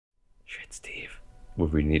Shit, Steve. We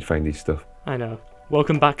really need to find these stuff. I know.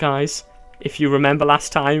 Welcome back, guys. If you remember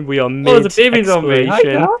last time, we are the baby zombie.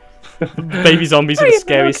 mid-exploration. Baby zombies are the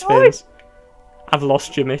scariest things. I've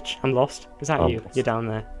lost you, Mitch. I'm lost. Is that you? Lost. You're down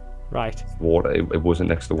there. Right. Water. It wasn't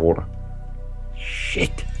next to water.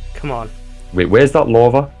 Shit. Come on. Wait, where's that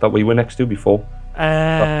lava that we were next to before?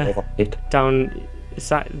 That lava pit. Down. Is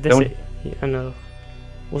that this? Down. I know.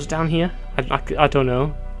 Was it down here? I don't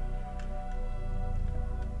know.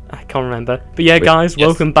 I can't remember. But yeah, guys, yes,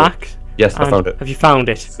 welcome back. Yes, I found it. Have you found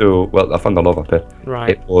it? So, well, I found the lava pit. Right.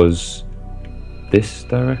 It was this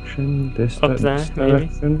direction, Up there, this maybe?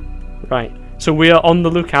 direction. Right. So we are on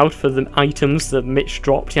the lookout for the items that Mitch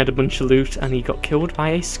dropped. He had a bunch of loot and he got killed by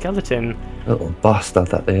a skeleton. Little bastard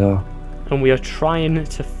that they are. And we are trying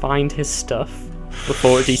to find his stuff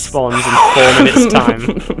before it despawns in 4 minutes' time.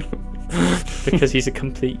 Because he's a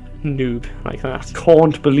complete noob like that.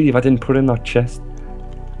 Can't believe I didn't put in that chest.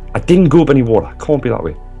 I didn't go up any water. Can't be that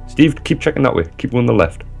way. Steve, keep checking that way. Keep going to the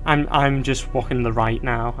left. I'm just walking the right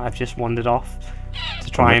now. I've just wandered off to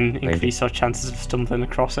try and increase our chances of stumbling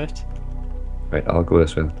across it. Right, I'll go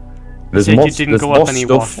this way. There's said you moss, didn't there's go up moss any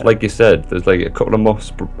stuff, water. like you said. There's like a couple of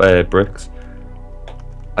moss bricks.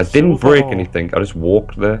 I didn't break Silver. anything. I just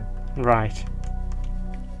walked there. Right.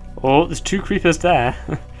 Oh, there's 2 creepers there.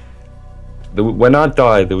 When I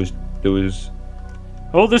died, there was.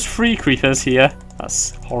 Oh, there's 3 creepers here.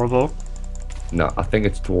 That's horrible. No, I think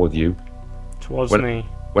it's toward you. Towards When- me.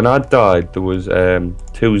 When I died, there was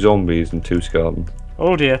 2 zombies and 2 skeletons.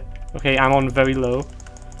 Oh dear. Okay, I'm on very low.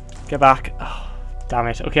 Get back. Oh, damn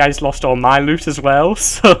it. Okay, I just lost all my loot as well,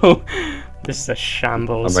 so this is a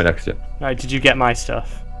shambles. I'm right next to you. Right, did you get my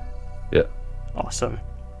stuff? Yeah. Awesome.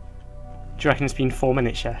 Do you reckon it's been 4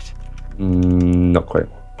 minutes yet? Not quite.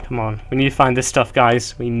 Come on, we need to find this stuff,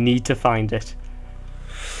 guys. We need to find it.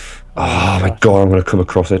 Oh my god, I'm gonna come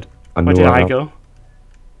across it. I know Where did I am. go?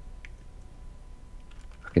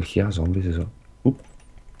 I can hear zombies as well. Oop.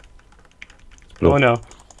 Oh no.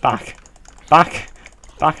 Back. Back.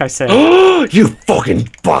 Back, I say. You fucking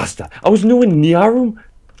bastard! I was nowhere near him.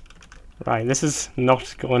 Right, this is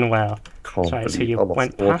not going well. Can't Right, so believe you I lost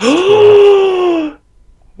went all. past here.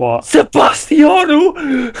 What? Sebastiano!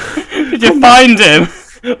 Did you find him?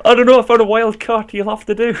 I don't know, I found a wild card. You'll have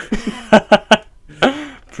to do.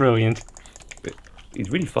 Brilliant. He's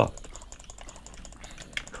really fat.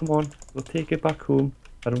 Come on, we'll take it back home.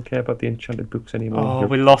 I don't care about the enchanted books anymore. Oh,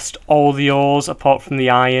 we lost all the ores apart from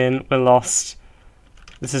the iron. We're lost.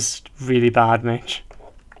 This is really bad, Mitch.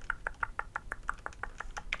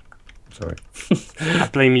 Sorry. I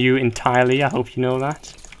blame you entirely. I hope you know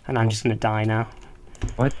that. And I'm just gonna die now.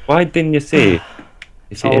 Why didn't you say?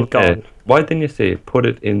 It's all gone. Why didn't you say put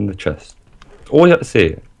it in the chest? That's all you had to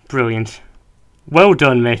say. Brilliant. Well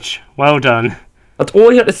done, Mitch. Well done. That's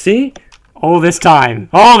all you had to say. All this time.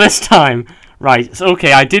 All this time. Right. So,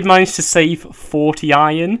 okay, I did manage to save 40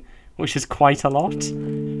 iron, which is quite a lot.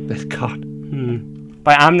 This cat.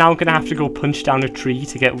 But I'm now going to have to go punch down a tree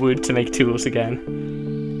to get wood to make tools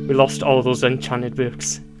again. We lost all those enchanted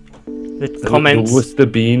books. The comments There must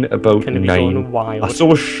have been about can be going 9. wild. I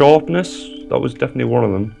saw sharpness. That was definitely one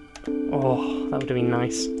of them. Oh, that would have been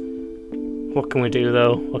nice. What can we do,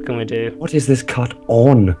 though? What can we do? What is this cat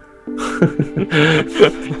on?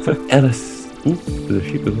 It's like Ellis. Ooh, there's a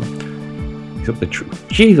sheep as well. He's up the tree.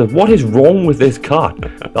 Jesus, what is wrong with this cat?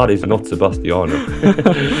 That is not Sebastiano.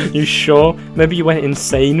 You sure? Maybe you went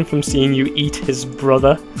insane from seeing you eat his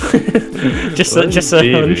brother. just a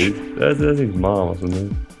hunch. That's his mom or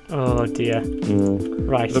something. Oh dear.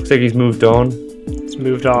 Right. Looks like he's moved on. It's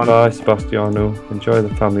moved on. Bye, Sebastiano. Enjoy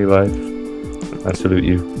the family life. I salute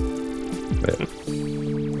you.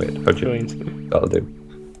 Wait, how'd you? Brilliant. That'll do.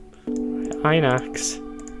 Iron axe.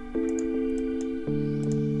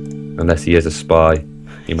 Unless he is a spy,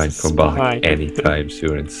 he might come Spy. back anytime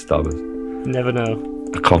soon and stab us. Never know.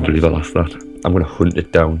 I can't believe I lost that. I'm gonna hunt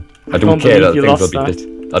it down. I can't don't care that believe you things will lost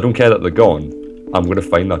be. I don't care that they're gone. I'm gonna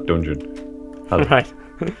find that dungeon. Hello. Right.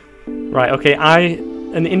 Right, okay,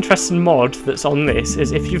 an interesting mod that's on this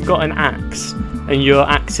is if you've got an axe and you're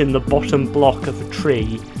axing the bottom block of a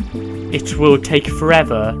tree, it will take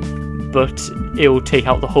forever, but it will take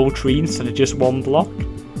out the whole tree instead of just one block.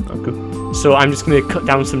 Okay. So I'm just going to cut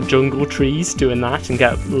down some jungle trees doing that and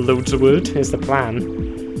get loads of wood, is the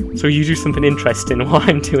plan. So you do something interesting while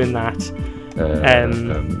I'm doing that.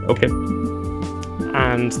 Okay.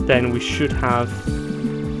 And then we should have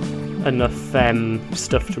enough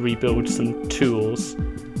stuff to rebuild some tools.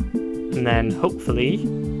 And then hopefully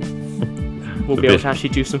we'll So be able to actually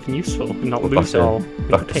do something useful and not lose it all.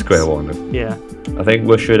 Back to square one. Yeah. I think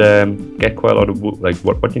we should get quite a lot of wood. Like,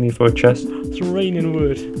 what do you need for a chest? It's raining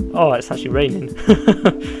wood. Oh, it's actually raining.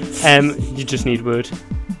 You just need wood.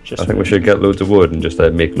 I think we should get loads of wood and just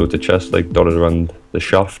make loads of chests like dotted around the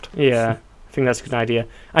shaft. Yeah, I think that's a good idea.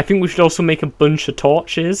 I think we should also make a bunch of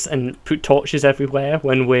torches and put torches everywhere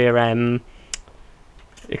when we're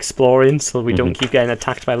exploring, so we don't keep getting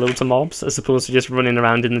attacked by loads of mobs, as opposed to just running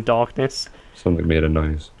around in the darkness. Something made a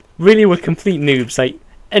noise. Really, we're complete noobs. Like,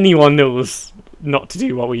 anyone knows not to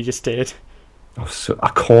do what we just did.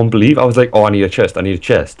 I can't believe I was like, oh, I need a chest, and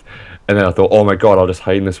then I thought, oh my god, I'll just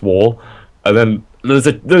hide in this wall, and then there's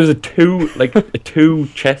a two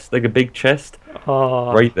chest, like a big chest,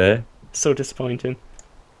 right there. So disappointing.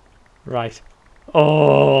 Right.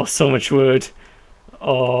 Oh, so much wood.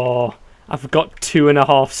 Oh, I've got 2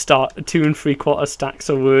 3/4 stacks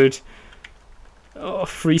of wood. Oh,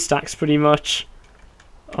 3 stacks pretty much.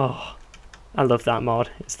 Oh, I love that mod.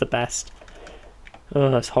 It's the best. Oh,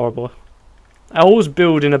 that's horrible. I always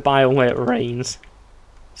build in a biome where it rains.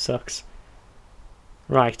 Sucks.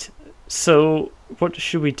 Right. So, what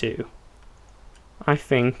should we do? I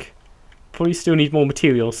think probably still need more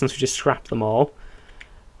materials since we just scrapped them all.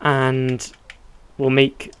 And we'll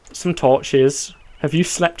make some torches. Have you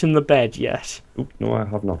slept in the bed yet? Oop, no, I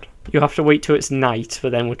have not. You'll have to wait till it's night,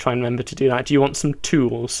 but then we'll try and remember to do that. Do you want some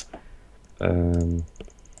tools?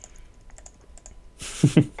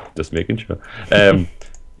 Just making sure.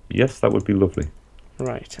 Yes, that would be lovely.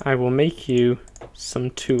 Right, I will make you some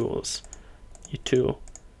tools. You tool.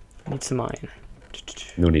 I need some iron.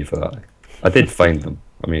 No need for that. I did find them.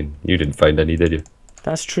 I mean, you didn't find any, did you?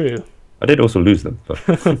 That's true. I did also lose them, but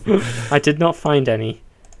I did not find any.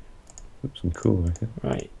 some cool right here.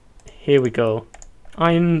 Right, here we go.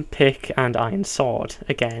 Iron pick and iron sword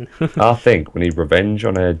again. I think we need revenge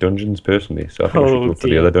on dungeons personally, so I think we should go for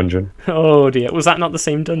the other dungeon. Oh dear, was that not the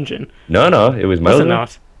same dungeon? No, it was Was Melvin. it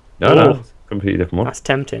not? No, it's a completely different one. That's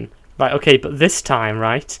tempting. Right, okay, but this time,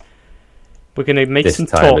 right, we're going to make This some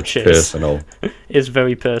time torches. it's personal. It's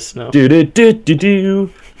very personal. Do.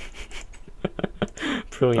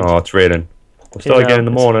 Brilliant. Oh, it's raining. We'll start again in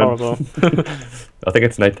the morning. Horrible. I think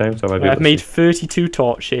it's nighttime, so I might be able I've to made see. 32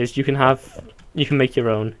 torches. You can make your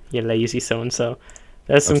own. You lazy so-and-so.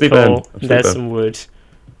 There's some sleeping. coal. I'm There's sleeping. some wood.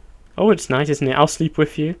 Oh, it's night, isn't it? I'll sleep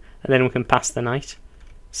with you, and then we can pass the night.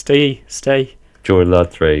 Stay. Joy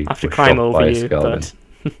Lad 3 I have to was climb shot over by a you, skeleton.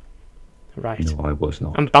 but... Right. No, I was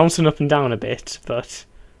not. I'm bouncing up and down a bit, but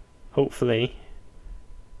hopefully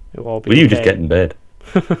it'll all be Will you okay. just get in bed?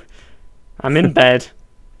 I'm in bed.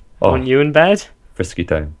 Oh, Aren't you in bed? frisky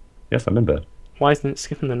time. Yes, I'm in bed. Why isn't it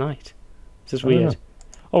skipping the night? This is I don't weird. know.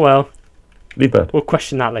 Oh well, Leave bed. we'll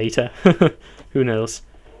question that later. Who knows?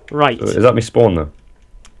 Right, So, is that me spawn though?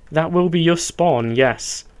 that will be your spawn,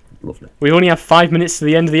 yes. Lovely. We only have 5 minutes to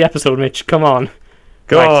the end of the episode, Mitch. Come on.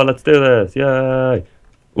 Go Right. on, let's do this. Yay.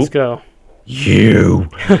 Let's Oop. go. You.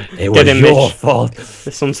 It was in, your Mitch. fault.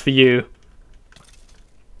 This one's for you.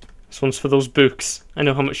 This one's for those books. I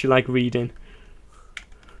know how much you like reading.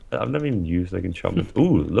 I've never even used like enchantment.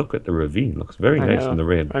 Ooh, look at the ravine. Looks very I nice know. in the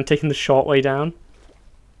rain. I'm taking the short way down.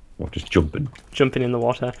 Or just jumping. Jumping in the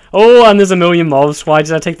water. Oh, and there's a million mobs. Why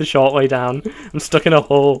did I take the short way down? I'm stuck in a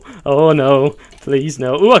hole. Oh no. Please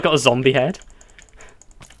no. Oh, I got a zombie head.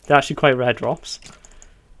 They're actually quite rare drops.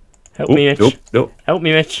 Help me, Mitch. Nope. Help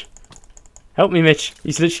me, Mitch. Help me, Mitch.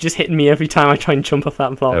 He's literally just hitting me every time I try and jump off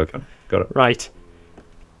that block. There we go. Got it. Right.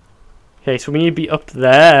 Okay, so we need to be up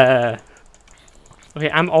there. Okay,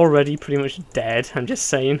 I'm already pretty much dead. I'm just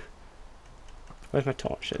saying. Where's my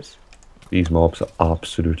torches? These mobs are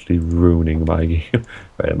absolutely ruining my game.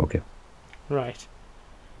 Right, I'm okay. Right.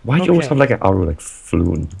 Why do you always Okay. have like an arrow like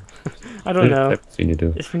flewn? I don't know. I've seen you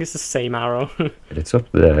do. I think it's the same arrow. And it's up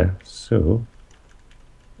there, so...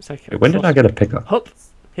 It's like Wait, when did I get a pickaxe? Hup!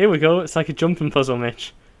 Here we go. It's like a jumping puzzle,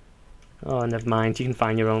 Mitch. Oh, never mind. You can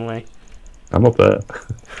find your own way. I'm up there.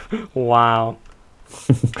 Wow.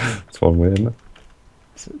 It's one way, isn't it?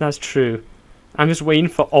 That's true. I'm just waiting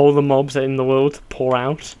for all the mobs in the world to pour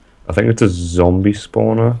out. I think it's a zombie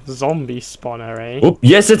spawner. Zombie spawner, eh? Oh,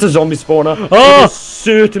 yes, it's a zombie spawner. Oh! It is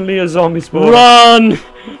certainly a zombie spawner. Run!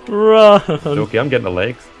 Run! Okay, I'm getting the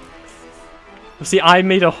legs. See, I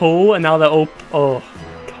made a hole and now they're all... Oh,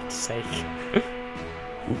 God's sake. Ooh,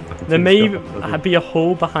 I can There see may stuff. be a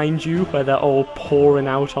hole behind you where they're all pouring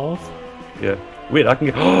out of. Yeah. Wait, I can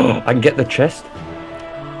get... I can get the chest.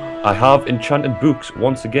 I have enchanted books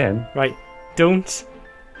once again. Right, don't...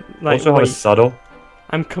 Like, Also have a wait. saddle.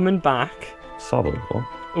 I'm coming back. Saddle, what?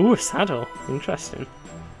 Ooh, a saddle. Interesting.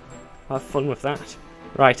 I'll have fun with that.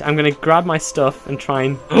 Right, I'm gonna grab my stuff and try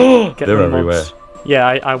and get They're the everywhere. mobs. Yeah,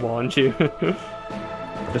 I warned you.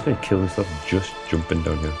 I just need to kill myself just jumping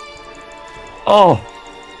down here. Oh!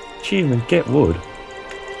 Achievement, get wood.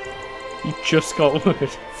 You just got wood.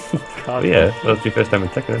 God, Yeah, that's your first time in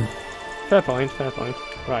Tekkit. fair point, fair point.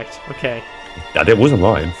 Right, okay. It wasn't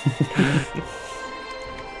lying.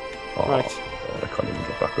 Oh, Right. God, I can't even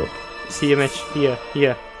get back up. See you, Mitch. Here.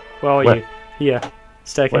 Where are Where? you? Here.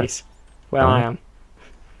 Staircase. Where Oh. I am.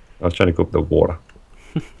 I was trying to go up the water.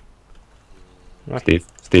 Right.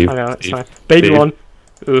 Steve. I know, it's Steve, fine. Baby Steve. one.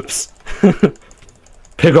 Oops.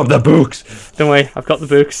 Pick up the books! Don't worry, I've got the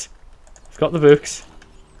books. I've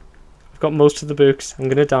got most of the books. I'm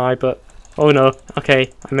gonna die, but... Oh no.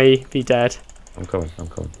 Okay, I may be dead. I'm coming. I've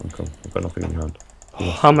got nothing in my hand.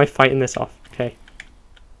 How am I fighting this off? Okay.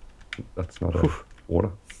 That's not a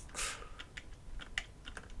water.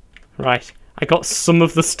 Right. I got some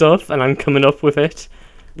of the stuff, and I'm coming up with it.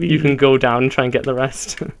 You can go down and try and get the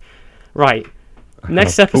rest. Right.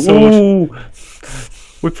 Next episode, Ooh!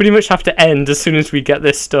 we pretty much have to end as soon as we get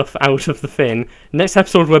this stuff out of the fin. Next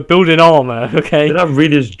episode, we're building armor, okay? Did I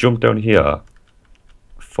really just jump down here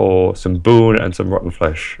for some bone and some rotten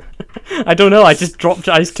flesh? I don't know, I just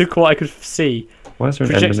took what I could see. Why is there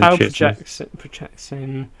an Projectile enderman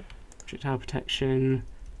chasing me? projectile protection,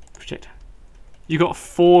 You got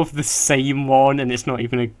 4 of the same one, and it's not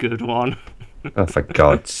even a good one. Oh, for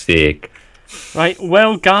God's sake. Right,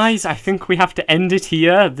 well, guys, I think we have to end it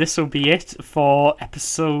here. This will be it for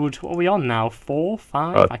episode... What are we on now? 4?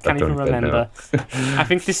 5? I can't even remember. I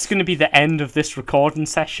think this is going to be the end of this recording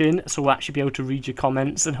session, so we'll actually be able to read your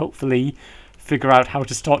comments and hopefully figure out how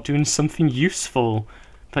to start doing something useful.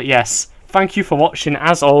 But yes, thank you for watching.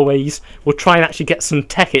 As always, we'll try and actually get some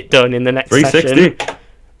Tekkit done in the next 360! session.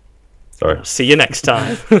 Sorry. See you next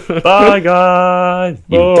time. Bye, guys!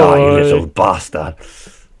 You die, you little bastard.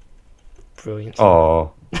 Brilliant.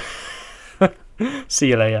 Oh. See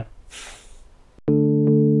you later.